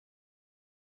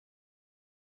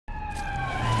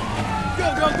Go,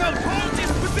 go, go! Hold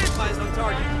this position! Eyes on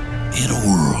target. In a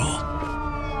world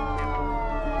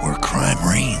where crime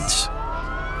reigns,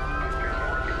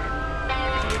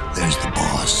 there's the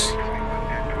boss.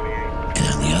 And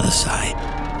on the other side,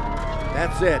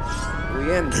 That's it.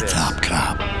 We end the this. top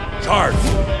cop. Charge!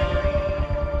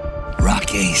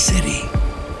 Rockay City,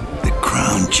 the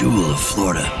crown jewel of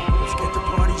Florida, Let's get the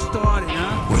party started,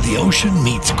 huh? where the ocean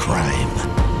meets crime.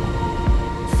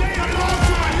 Say hello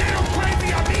to my little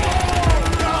crazy amigo!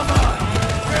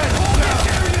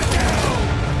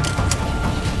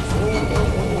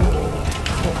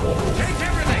 Take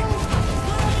everything!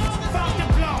 Fuck the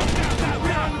blow!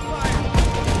 We're on the fire!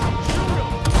 Shoot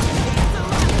him!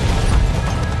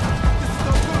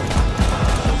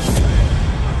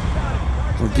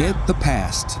 Forget the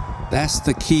past. That's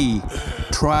the key.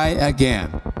 Try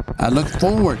again. I look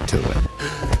forward to it.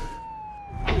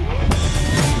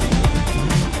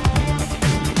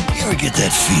 You ever get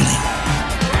that feeling?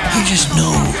 You just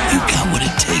know you got what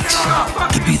it takes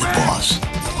to be the boss.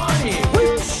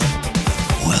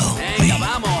 Well, me,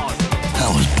 I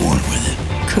was born with it.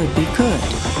 Could be good.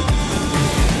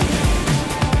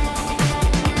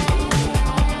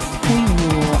 We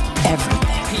rule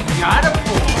everything.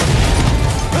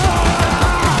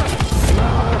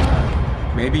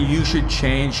 Maybe you should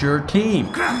change your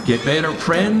team. Get better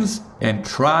friends and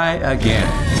try again.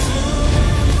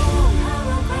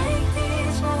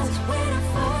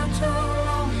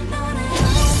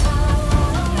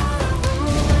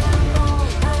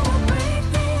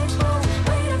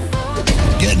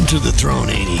 Getting to the throne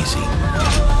ain't easy.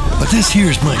 But this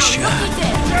here's my shot.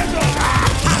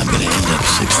 And I'm gonna end up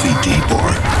 6 feet deep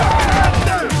or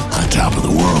on top of the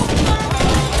world.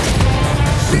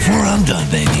 Before I'm done,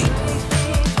 baby,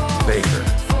 Baker.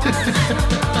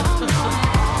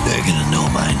 they're gonna know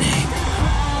my name.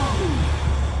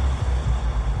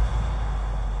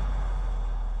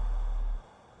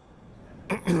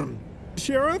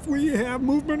 Sheriff, we have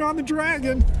movement on the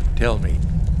Dragon. Tell me.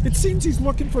 It seems he's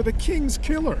looking for the King's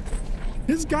killer.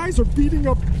 His guys are beating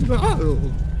up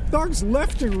thugs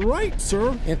left and right,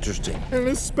 sir. Interesting. And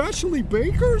especially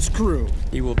Baker's crew.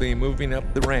 He will be moving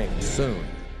up the ranks soon.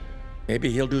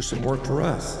 Maybe he'll do some work for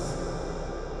us.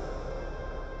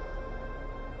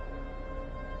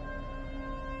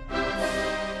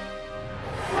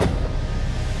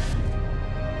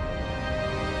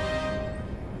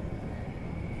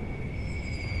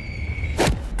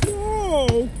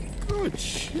 Whoa! Good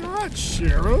shot,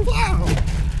 Sheriff. Wow.